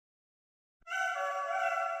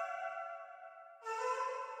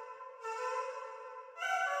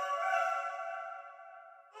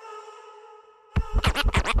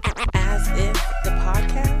As if the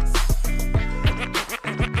podcast.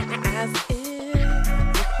 As if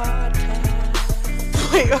the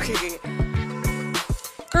podcast. Wait, okay.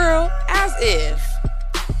 Girl, as if.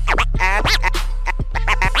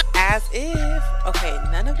 As if. Okay,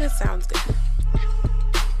 none of this sounds good.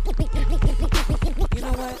 You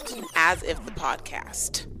know what? As if the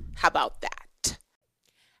podcast. How about that?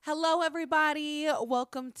 Hello, everybody.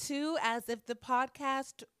 Welcome to As If the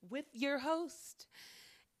Podcast with your host,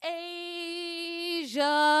 Asia,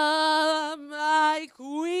 my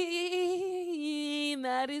queen.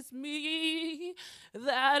 That is me.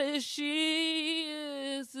 That is she.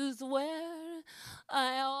 This is where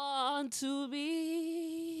I want to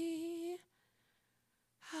be.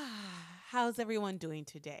 How's everyone doing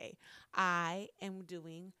today? I am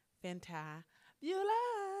doing fantabulous.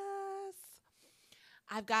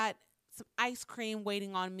 I've got some ice cream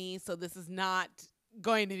waiting on me, so this is not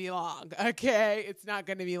going to be long, okay? It's not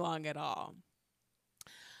going to be long at all.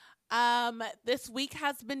 This week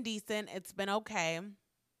has been decent. It's been okay.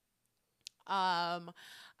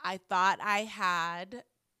 I thought I had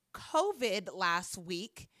COVID last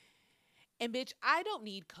week, and bitch, I don't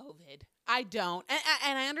need COVID. I don't.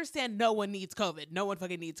 And I understand no one needs COVID. No one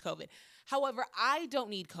fucking needs COVID. However, I don't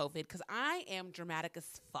need COVID because I am dramatic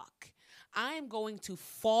as fuck. I am going to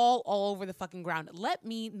fall all over the fucking ground. Let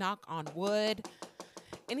me knock on wood.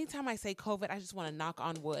 Anytime I say COVID, I just want to knock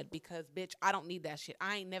on wood because, bitch, I don't need that shit.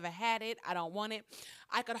 I ain't never had it. I don't want it.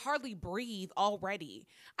 I could hardly breathe already.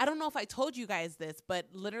 I don't know if I told you guys this, but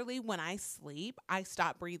literally when I sleep, I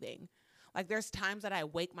stop breathing. Like, there's times that I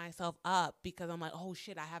wake myself up because I'm like, oh,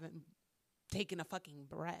 shit, I haven't taken a fucking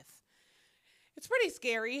breath. It's pretty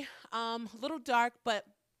scary. A little dark, but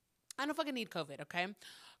I don't fucking need COVID, okay?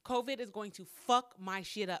 COVID is going to fuck my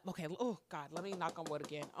shit up. Okay, oh, God, let me knock on wood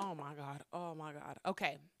again. Oh, my God.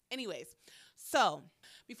 Okay, anyways, so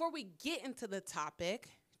before we get into the topic,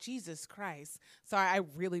 Jesus Christ. Sorry, I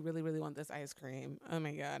really, really, really want this ice cream. Oh,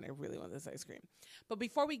 my God, I really want this ice cream. But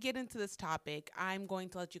before we get into this topic, I'm going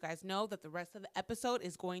to let you guys know that the rest of the episode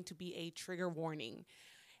is going to be a trigger warning.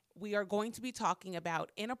 We are going to be talking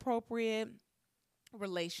about inappropriate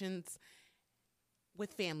relations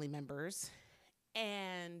with family members.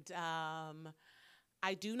 And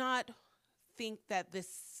I do not think that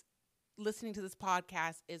listening to this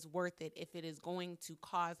podcast is worth it if it is going to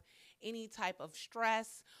cause any type of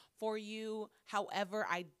stress for you. However,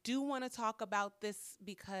 I do want to talk about this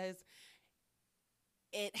because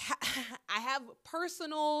I have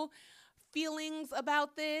personal feelings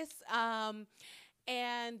about this,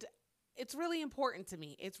 and it's really important to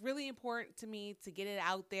me. It's really important to me to get it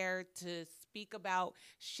out there, to speak about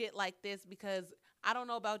shit like this, because I don't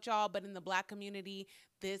know about y'all, but in the Black community,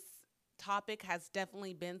 this topic has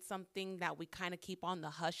definitely been something that we kind of keep on the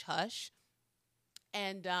hush hush.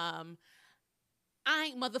 And I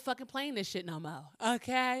ain't motherfucking playing this shit no more.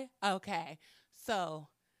 Okay. So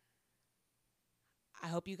I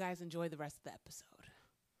hope you guys enjoy the rest of the episode.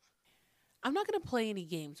 I'm not going to play any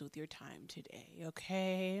games with your time today,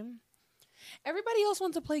 okay? Everybody else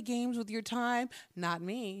wants to play games with your time. Not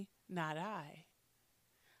me, not I.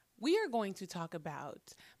 We are going to talk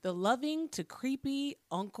about the loving to creepy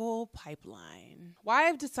uncle pipeline. Why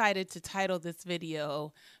I've decided to title this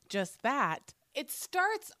video just that. It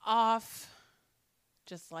starts off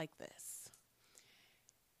just like this.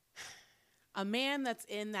 A man that's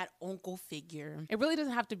in that uncle figure. It really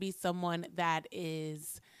doesn't have to be someone that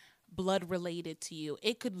is blood related to you.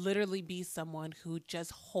 It could literally be someone who just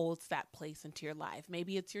holds that place into your life.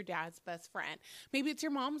 Maybe it's your dad's best friend. Maybe it's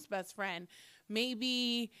your mom's best friend.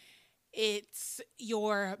 Maybe it's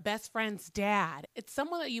your best friend's dad. It's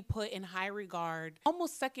someone that you put in high regard,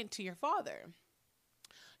 almost second to your father.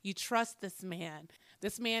 You trust this man.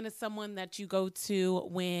 This man is someone that you go to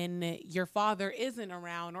when your father isn't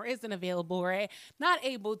around or isn't available or not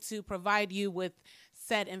able to provide you with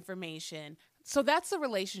said information. So that's the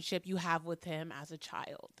relationship you have with him as a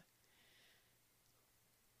child.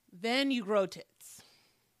 Then you grow tits,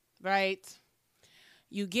 right?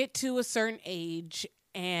 You get to a certain age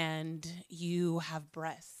and you have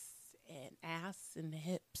breasts and ass and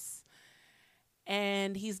hips.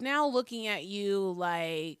 And he's now looking at you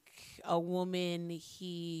like a woman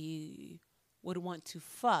he would want to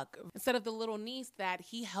fuck instead of the little niece that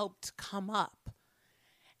he helped come up.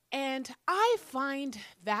 And I find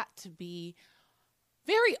that to be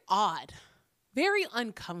very odd, very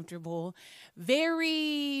uncomfortable,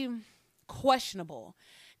 very questionable.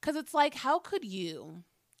 Because it's like, how could you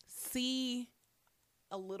see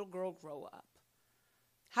a little girl grow up?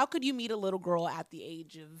 How could you meet a little girl at the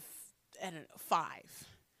age of, I don't know, 5?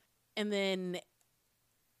 And then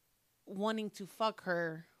wanting to fuck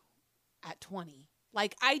her at 20.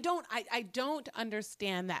 Like, I don't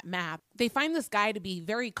understand that map. They find this guy to be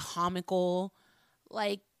very comical.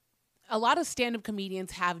 Like, a lot of stand-up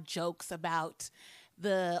comedians have jokes about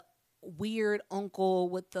the weird uncle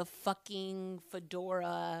with the fucking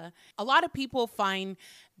fedora. A lot of people find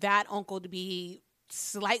that uncle to be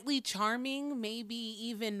slightly charming, maybe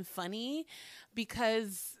even funny,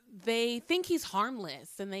 because they think he's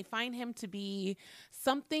harmless and they find him to be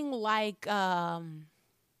something like they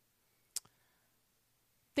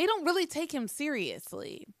don't really take him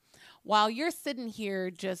seriously. While you're sitting here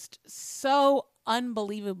just so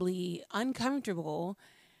unbelievably uncomfortable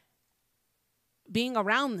being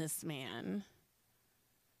around this man,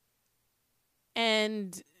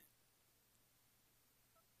 and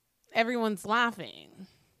everyone's laughing,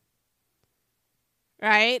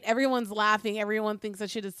 right? Everyone's laughing. Everyone thinks that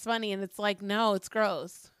shit is funny. And it's like, no, it's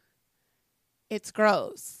gross. It's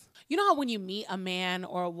gross. You know how when you meet a man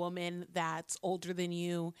or a woman that's older than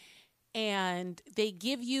you and they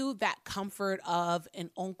give you that comfort of an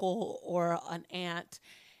uncle or an aunt,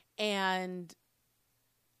 and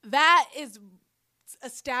that is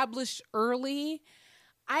established early,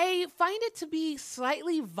 I find it to be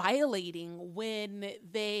slightly violating when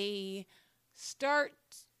they start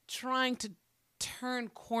trying to turn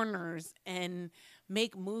corners and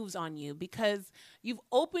make moves on you, because you've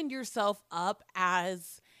opened yourself up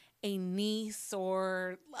as a niece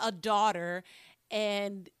or a daughter,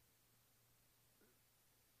 and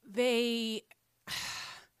they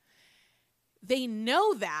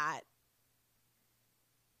know that,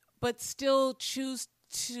 but still choose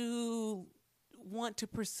to want to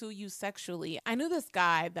pursue you sexually. I knew this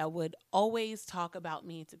guy that would always talk about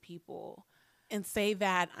me to people and say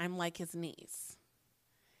that I'm like his niece.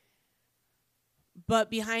 But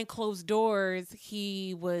behind closed doors,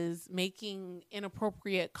 he was making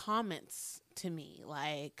inappropriate comments to me,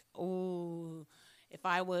 like, oh, if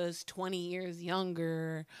I was 20 years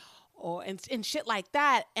younger, or and shit like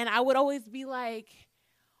that. And I would always be like,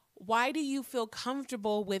 why do you feel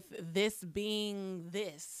comfortable with this being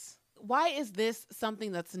this? Why is this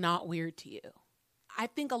something that's not weird to you? I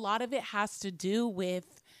think a lot of it has to do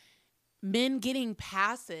with men getting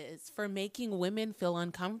passes for making women feel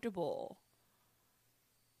uncomfortable.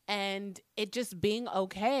 And it just being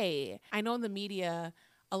okay. I know in the media,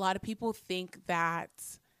 a lot of people think that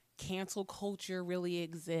cancel culture really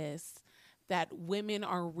exists, that women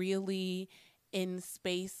are really in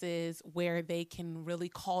spaces where they can really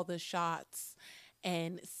call the shots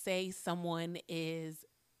and say someone is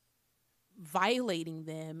violating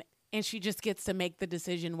them, and she just gets to make the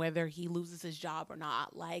decision whether he loses his job or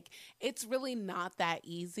not. Like, it's really not that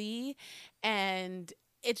easy, and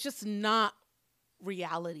it's just not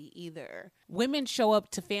reality either. Women show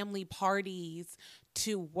up to family parties,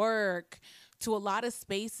 to work, to a lot of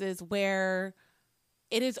spaces where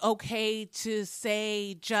it is okay to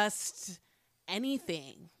say just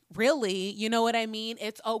anything. Really, you know what I mean?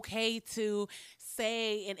 It's okay to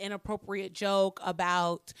say an inappropriate joke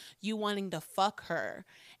about you wanting to fuck her.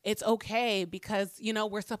 It's okay because, you know,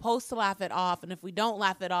 we're supposed to laugh it off. And if we don't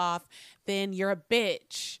laugh it off, then you're a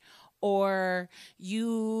bitch, or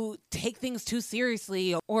you take things too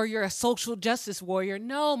seriously, or you're a social justice warrior.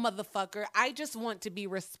 No, motherfucker, I just want to be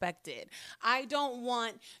respected. I don't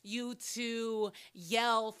want you to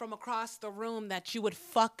yell from across the room that you would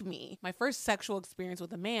fuck me. My first sexual experience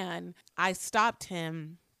with a man, I stopped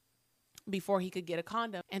him before he could get a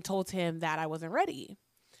condom and told him that I wasn't ready.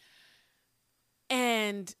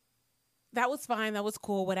 And that was fine. That was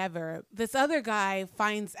cool, whatever. This other guy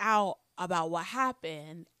finds out about what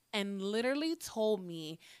happened and literally told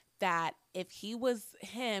me that if he was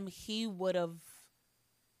him, he would have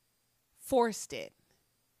forced it.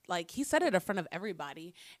 Like, he said it in front of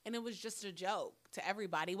everybody, and it was just a joke to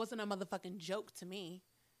everybody. It wasn't a motherfucking joke to me.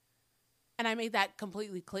 And I made that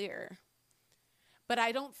completely clear. But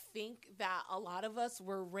I don't think that a lot of us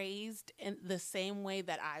were raised in the same way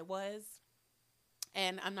that I was.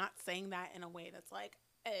 And I'm not saying that in a way that's like,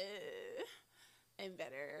 I'm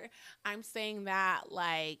better. I'm saying that,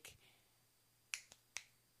 like,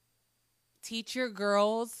 teach your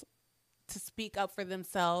girls to speak up for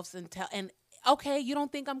themselves and tell, and okay, you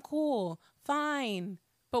don't think I'm cool, fine.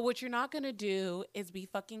 But what you're not going to do is be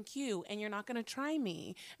fucking cute, and you're not going to try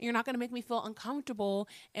me, and you're not going to make me feel uncomfortable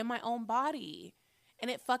in my own body. And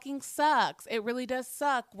it fucking sucks. It really does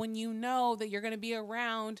suck when you know that you're going to be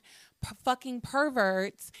around fucking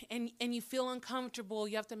perverts and you feel uncomfortable.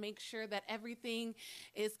 You have to make sure that everything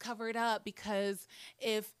is covered up, because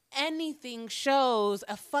if anything shows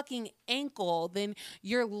a fucking ankle, then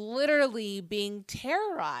you're literally being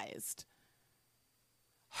terrorized.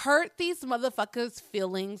 Hurt these motherfuckers'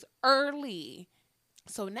 feelings early.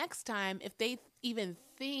 So next time, if they even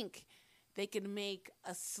think they can make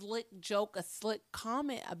a slick joke, a slick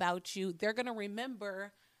comment about you, they're going to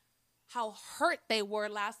remember how hurt they were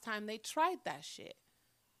last time they tried that shit.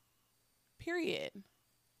 Period.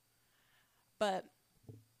 But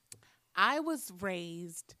I was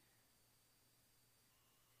raised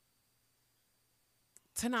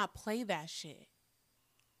to not play that shit.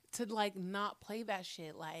 To like not play that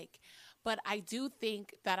shit. Like, but I do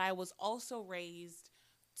think that I was also raised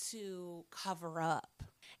to cover up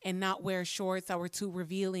and not wear shorts that were too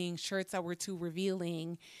revealing, shirts that were too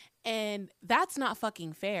revealing. And that's not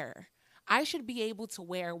fucking fair. I should be able to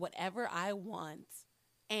wear whatever I want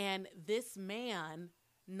and this man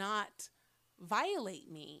not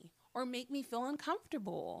violate me or make me feel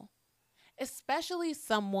uncomfortable. Especially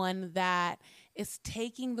someone that is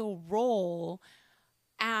taking the role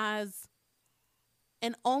as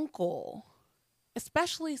an uncle,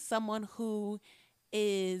 especially someone who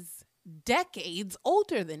is decades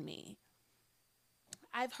older than me.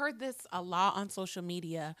 I've heard this a lot on social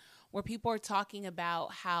media where people are talking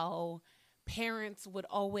about how parents would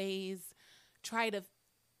always try to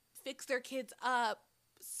fix their kids up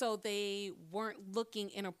so they weren't looking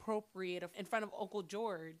inappropriate in front of Uncle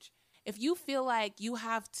George. If you feel like you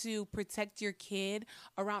have to protect your kid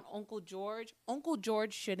around Uncle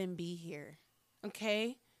George shouldn't be here,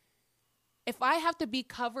 okay? If I have to be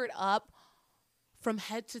covered up from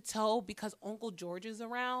head to toe because Uncle George is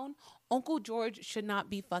around, Uncle George should not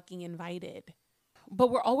be fucking invited. But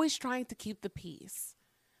we're always trying to keep the peace.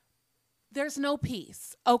 There's no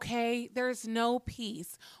peace, okay? There's no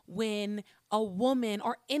peace when a woman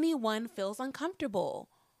or anyone feels uncomfortable.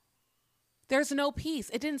 There's no peace.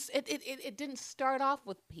 It didn't start off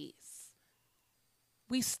with peace.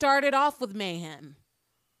 We started off with mayhem.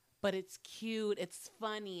 But it's cute, it's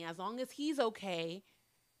funny, as long as he's okay.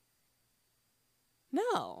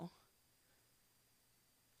 No.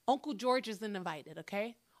 Uncle George isn't invited,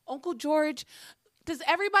 okay? Uncle George, does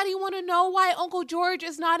everybody want to know why Uncle George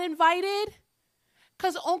is not invited?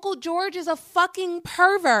 Because Uncle George is a fucking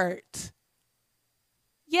pervert.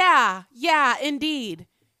 Yeah, indeed.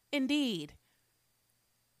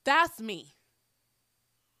 That's me.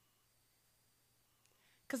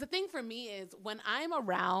 Because the thing for me is when I'm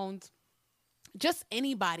around just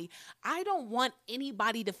anybody, I don't want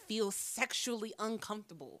anybody to feel sexually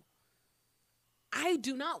uncomfortable. I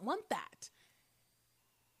do not want that.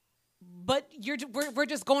 But we're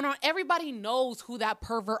just going on. Everybody knows who that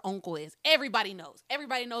pervert uncle is. Everybody knows.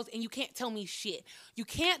 And you can't tell me shit. You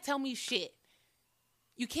can't tell me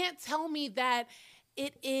that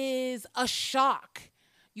it is a shock.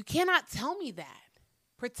 You cannot tell me that.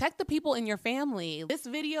 Protect the people in your family. This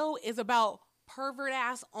video is about pervert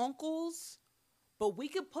ass uncles, but we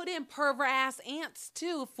could put in pervert ass aunts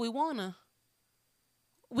too if we wanna.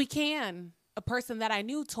 We can. A person that I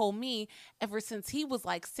knew told me ever since he was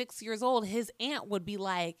like 6 years old, his aunt would be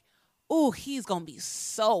like, "Oh, he's gonna be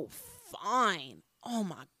so fine. Oh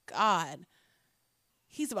my God.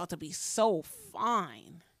 He's about to be so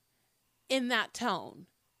fine." In that tone.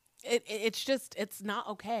 It's not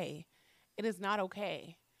okay. It is not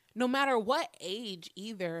okay. No matter what age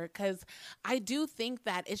either, because I do think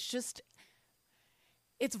that it's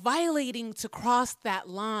violating to cross that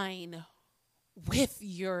line with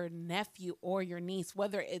your nephew or your niece,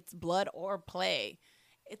 whether it's blood or play.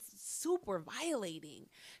 It's super violating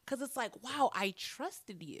because it's like, wow, I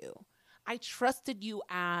trusted you. I trusted you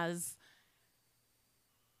as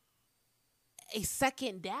a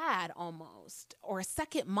second dad almost, or a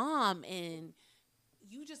second mom, and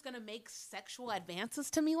you just gonna make sexual advances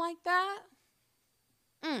to me like that?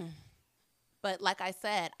 But like I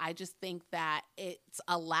said, I just think that it's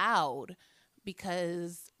allowed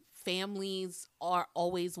because families are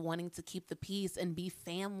always wanting to keep the peace and be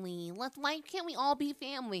family. Why can't we all be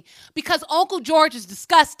family? Because Uncle George is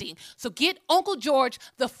disgusting. So get Uncle George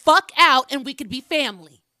the fuck out and we could be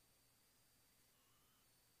family.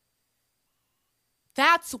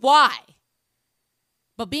 That's why.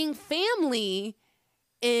 But being family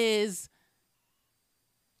is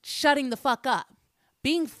shutting the fuck up.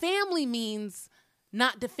 Being family means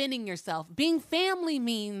not defending yourself. Being family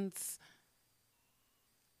means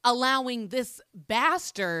allowing this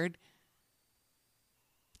bastard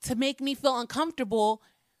to make me feel uncomfortable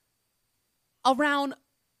around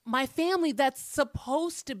my family that's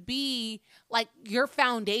supposed to be like your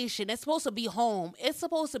foundation. It's supposed to be home. It's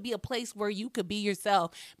supposed to be a place where you could be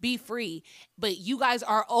yourself, be free. But you guys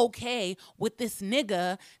are okay with this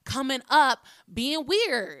nigga coming up being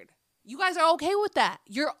weird. You guys are okay with that.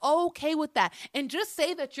 You're okay with that. And just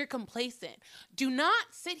say that you're complacent. Do not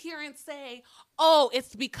sit here and say, oh,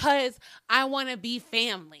 it's because I want to be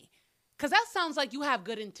family. Because that sounds like you have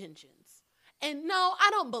good intentions. And no, I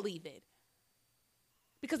don't believe it.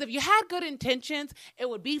 Because if you had good intentions, it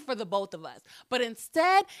would be for the both of us. But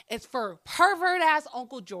instead, it's for pervert ass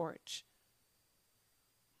Uncle George.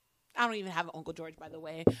 I don't even have an Uncle George, by the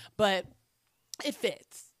way, but it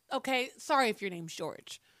fits. Okay? Sorry if your name's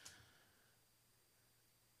George.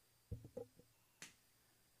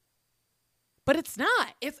 But it's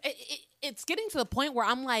not. It's getting to the point where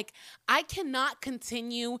I'm like, I cannot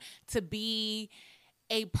continue to be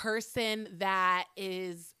a person that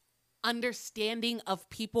is understanding of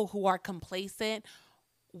people who are complacent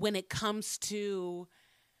when it comes to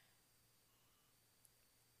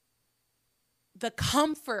the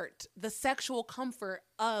comfort, the sexual comfort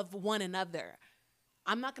of one another.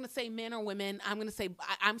 I'm not going to say men or women.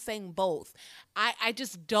 I'm saying both. I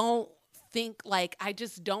just don't think like, I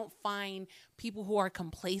just don't find people who are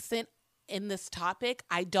complacent in this topic.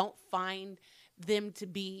 I don't find them to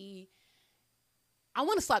be, I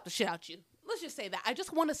want to slap the shit out you. Let's just say that. I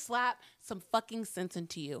just want to slap some fucking sense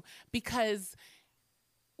into you, because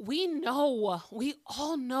we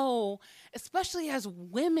all know, especially as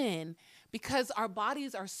women, because our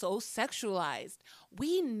bodies are so sexualized,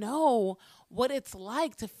 we know what it's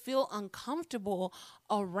like to feel uncomfortable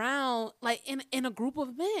around, like in a group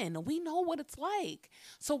of men. We know what it's like.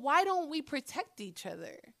 So why don't we protect each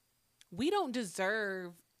other? We don't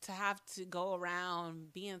deserve to have to go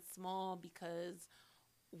around being small because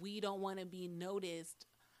we don't want to be noticed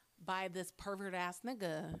by this pervert ass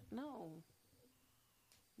nigga. No.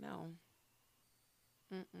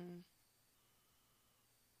 Mm-mm.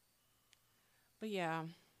 But yeah,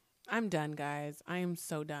 I'm done, guys. I am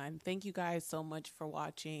so done. Thank you guys so much for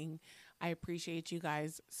watching. I appreciate you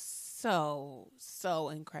guys so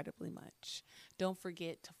incredibly much. Don't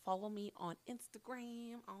forget to follow me on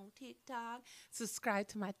Instagram, on TikTok. Subscribe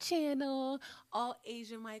to my channel, All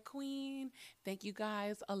Asian My Queen. Thank you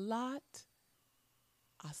guys a lot.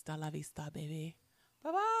 Hasta la vista, baby.